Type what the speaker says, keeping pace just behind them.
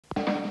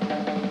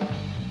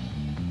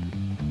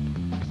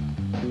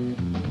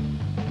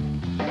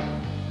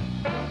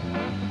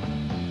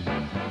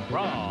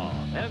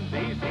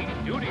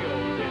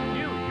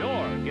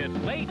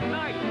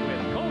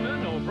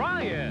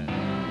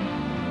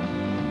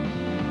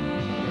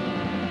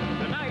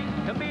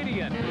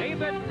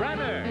David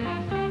Brenner,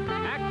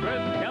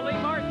 actress Kelly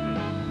Martin,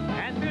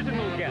 and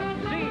musical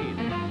guest Seed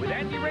with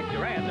Andy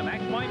Richter and the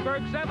Max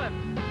Weinberg 7.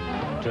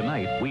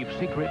 Tonight, we've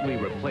secretly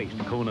replaced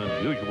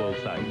Conan's usual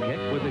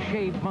sidekick with a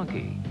shaved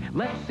monkey.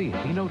 Let's see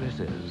if he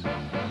notices.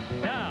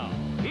 Now,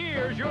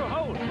 here's your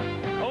host,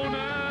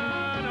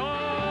 Conan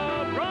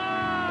O'Brien!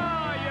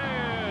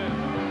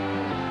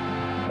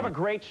 We have a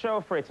great show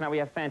for you tonight. We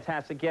have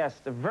fantastic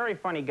guests. A very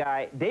funny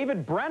guy,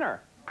 David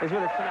Brenner, is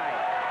with us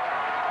tonight.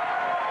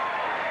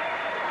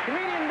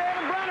 Comedian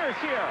David Brenner is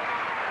here.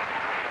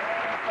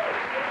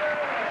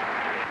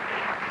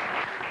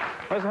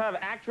 We also have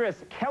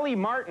actress Kelly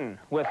Martin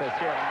with us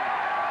here tonight.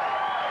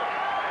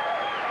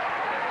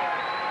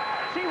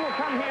 She will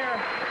come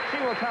here.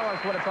 She will tell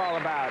us what it's all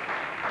about.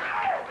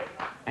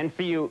 And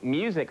for you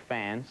music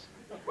fans,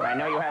 I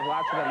know you have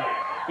lots of them.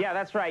 Yeah,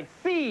 that's right.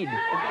 Seed.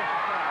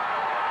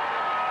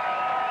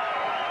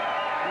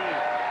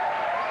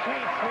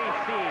 Sweet, sweet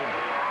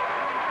Seed.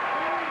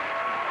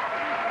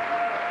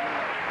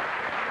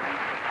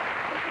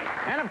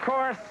 And of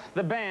course,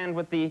 the band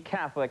with the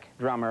Catholic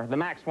drummer, the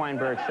Max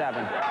Weinberg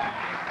 7.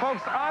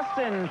 Folks,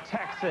 Austin,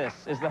 Texas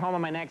is the home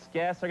of my next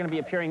guests. They're going to be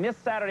appearing this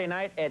Saturday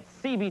night at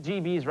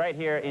CBGB's right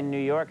here in New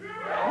York.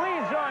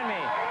 Please join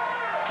me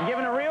in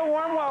giving a real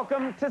warm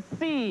welcome to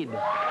Seed.